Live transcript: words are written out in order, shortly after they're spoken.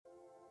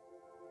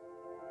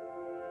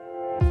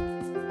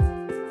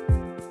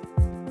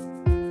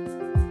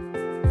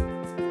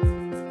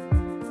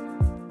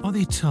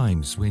there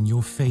times when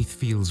your faith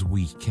feels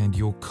weak and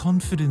your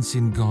confidence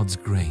in God's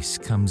grace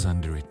comes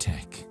under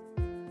attack?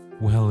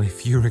 Well,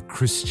 if you're a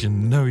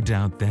Christian, no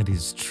doubt that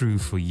is true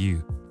for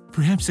you.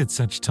 Perhaps at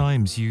such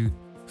times you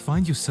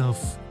find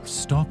yourself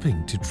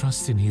stopping to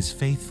trust in His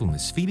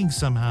faithfulness, feeling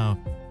somehow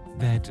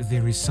that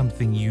there is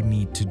something you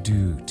need to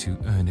do to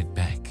earn it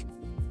back.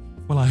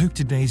 Well, I hope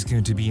today's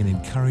going to be an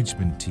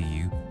encouragement to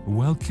you.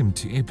 Welcome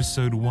to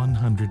episode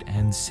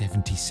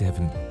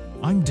 177.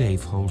 I'm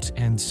Dave Holt,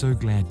 and so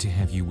glad to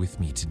have you with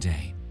me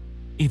today.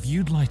 If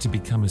you'd like to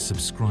become a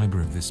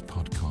subscriber of this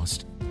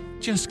podcast,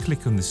 just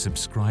click on the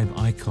subscribe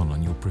icon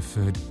on your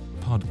preferred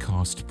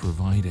podcast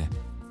provider.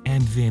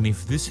 And then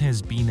if this has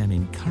been an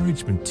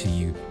encouragement to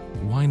you,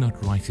 why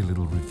not write a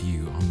little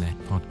review on that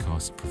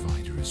podcast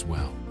provider as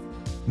well?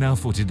 Now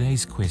for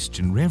today's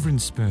question, Reverend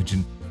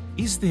Spurgeon,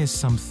 is there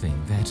something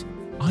that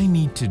I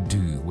need to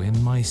do when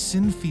my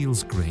sin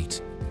feels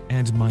great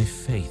and my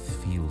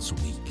faith feels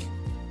weak?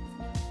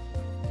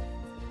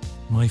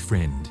 My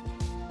friend,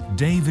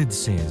 David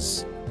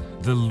says,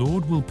 "The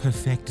Lord will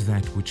perfect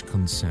that which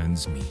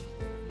concerns me.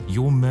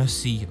 Your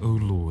mercy, O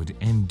Lord,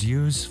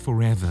 endures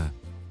forever.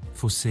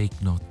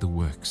 Forsake not the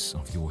works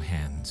of your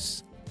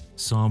hands."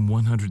 Psalm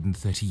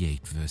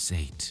 138, verse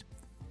 8.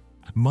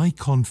 My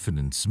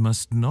confidence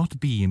must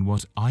not be in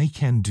what I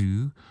can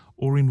do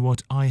or in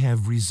what I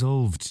have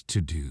resolved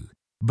to do,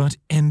 but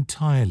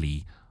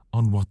entirely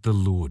on what the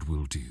Lord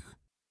will do.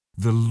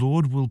 The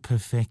Lord will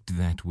perfect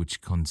that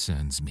which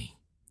concerns me.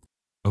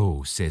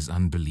 Oh, says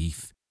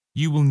unbelief,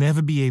 you will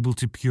never be able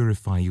to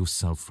purify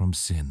yourself from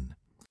sin.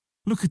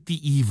 Look at the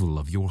evil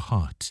of your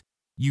heart.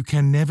 You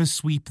can never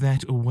sweep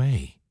that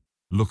away.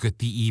 Look at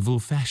the evil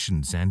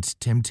fashions and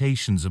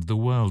temptations of the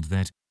world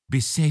that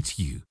beset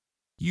you.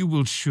 You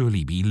will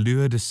surely be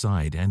lured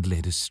aside and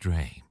led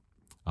astray.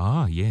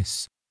 Ah,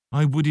 yes,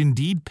 I would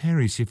indeed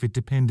perish if it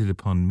depended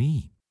upon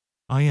me.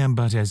 I am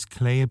but as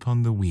clay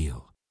upon the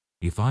wheel.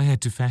 If I had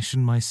to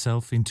fashion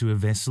myself into a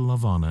vessel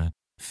of honor,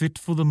 fit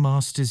for the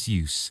Master's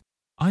use,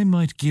 I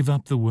might give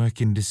up the work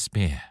in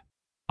despair.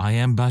 I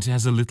am but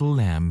as a little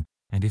lamb,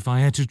 and if I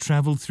had to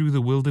travel through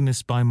the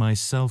wilderness by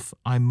myself,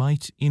 I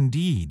might,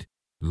 indeed,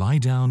 lie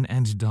down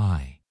and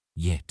die.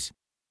 Yet,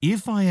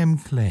 if I am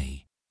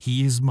clay,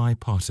 He is my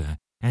potter,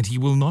 and He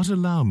will not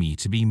allow me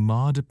to be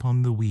marred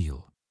upon the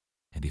wheel.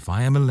 And if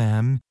I am a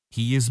lamb,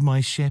 He is my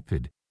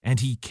shepherd, and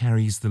He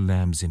carries the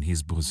lambs in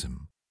His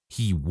bosom.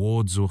 He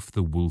wards off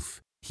the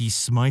wolf, He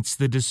smites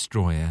the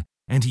destroyer,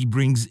 and He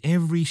brings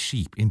every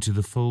sheep into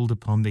the fold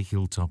upon the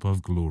hilltop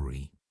of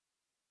glory.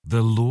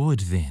 The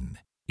Lord, then,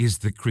 is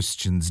the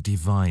Christian's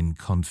divine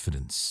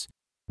confidence.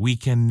 We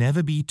can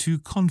never be too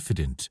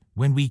confident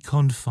when we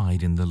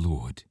confide in the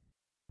Lord.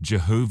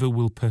 Jehovah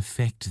will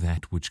perfect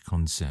that which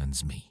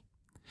concerns me.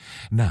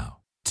 Now,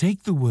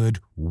 take the word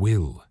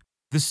will.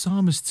 The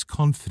psalmist's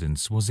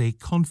confidence was a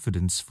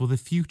confidence for the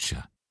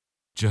future.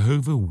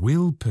 Jehovah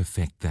will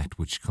perfect that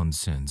which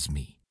concerns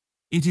me.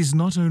 It is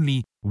not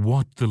only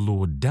what the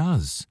Lord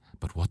does,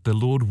 but what the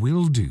Lord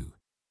will do.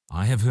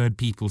 I have heard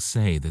people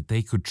say that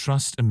they could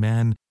trust a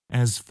man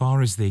as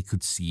far as they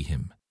could see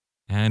him,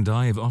 and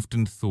I have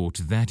often thought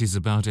that is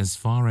about as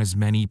far as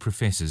many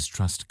professors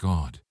trust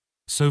God,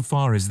 so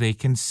far as they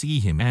can see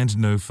Him and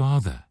no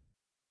farther.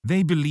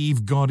 They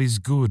believe God is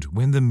good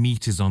when the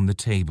meat is on the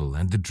table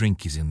and the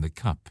drink is in the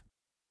cup.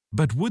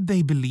 But would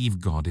they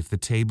believe God if the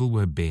table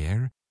were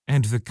bare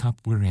and the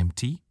cup were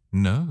empty?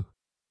 No.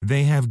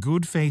 They have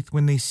good faith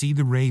when they see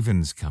the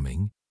ravens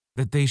coming,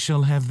 that they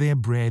shall have their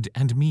bread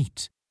and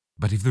meat.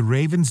 But if the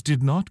ravens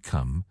did not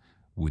come,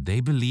 would they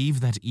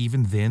believe that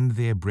even then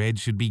their bread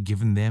should be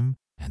given them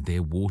and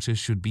their water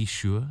should be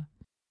sure?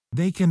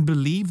 They can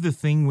believe the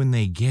thing when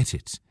they get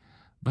it,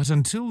 but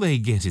until they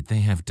get it they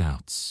have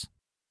doubts.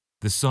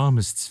 The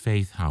psalmist's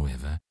faith,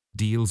 however,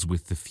 deals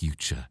with the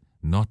future,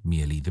 not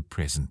merely the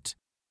present.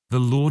 The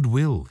Lord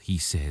will, he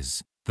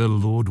says, the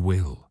Lord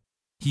will.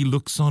 He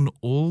looks on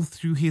all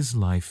through his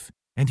life,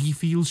 and he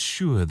feels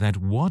sure that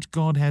what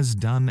God has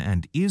done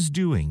and is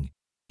doing,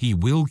 He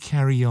will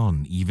carry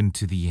on even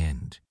to the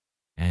end.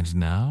 And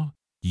now,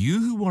 you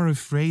who are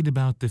afraid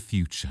about the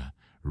future,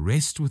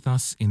 rest with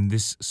us in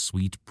this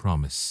sweet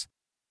promise.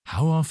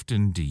 How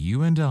often do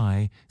you and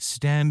I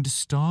stand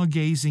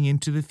stargazing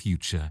into the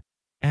future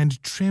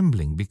and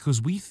trembling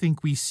because we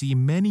think we see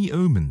many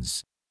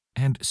omens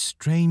and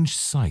strange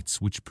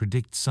sights which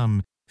predict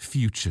some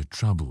future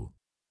trouble?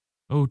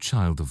 O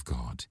child of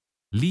God,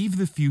 leave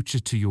the future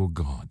to your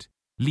God.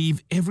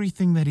 Leave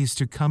everything that is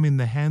to come in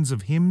the hands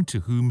of Him to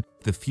whom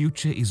the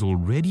future is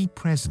already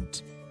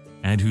present,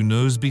 and who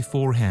knows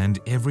beforehand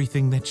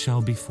everything that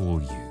shall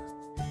befall you.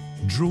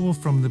 Draw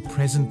from the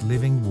present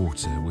living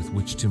water with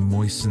which to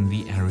moisten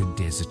the arid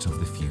desert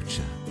of the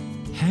future.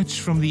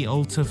 Hatch from the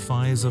altar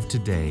fires of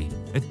today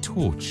a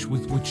torch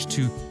with which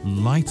to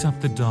light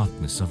up the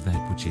darkness of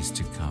that which is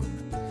to come.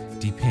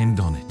 Depend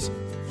on it.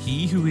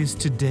 He who is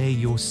today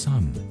your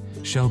sun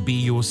shall be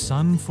your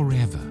sun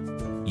forever.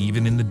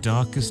 Even in the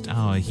darkest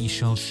hour he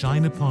shall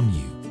shine upon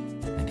you,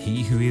 and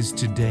he who is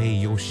today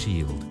your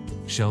shield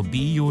shall be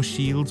your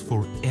shield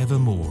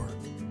forevermore.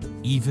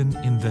 Even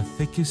in the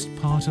thickest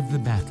part of the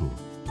battle,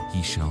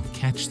 he shall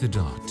catch the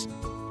dart,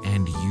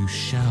 and you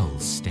shall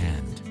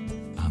stand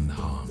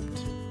unharmed.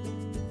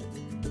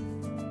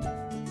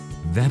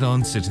 That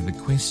answer to the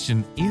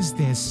question, is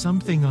there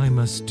something I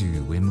must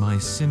do when my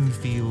sin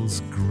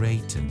feels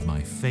great and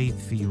my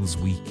faith feels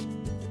weak,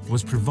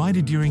 was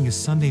provided during a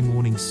Sunday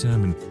morning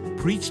sermon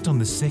preached on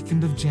the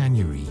 2nd of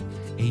January,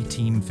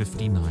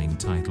 1859,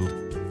 titled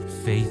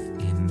Faith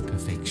in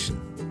Perfection.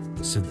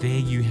 So there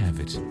you have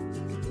it.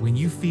 When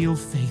you feel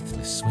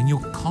faithless, when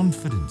your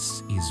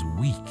confidence is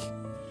weak,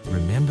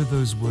 remember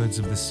those words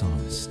of the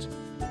psalmist,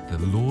 "The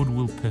Lord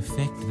will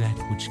perfect that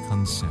which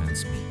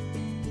concerns me.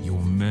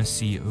 Your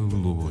mercy, O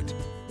Lord,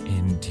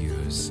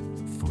 endures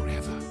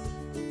forever."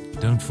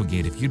 Don't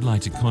forget, if you'd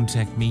like to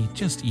contact me,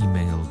 just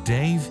email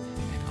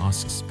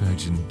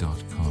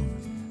dave@askspurgeon.com.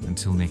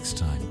 Until next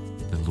time,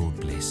 the Lord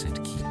bless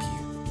and keep you.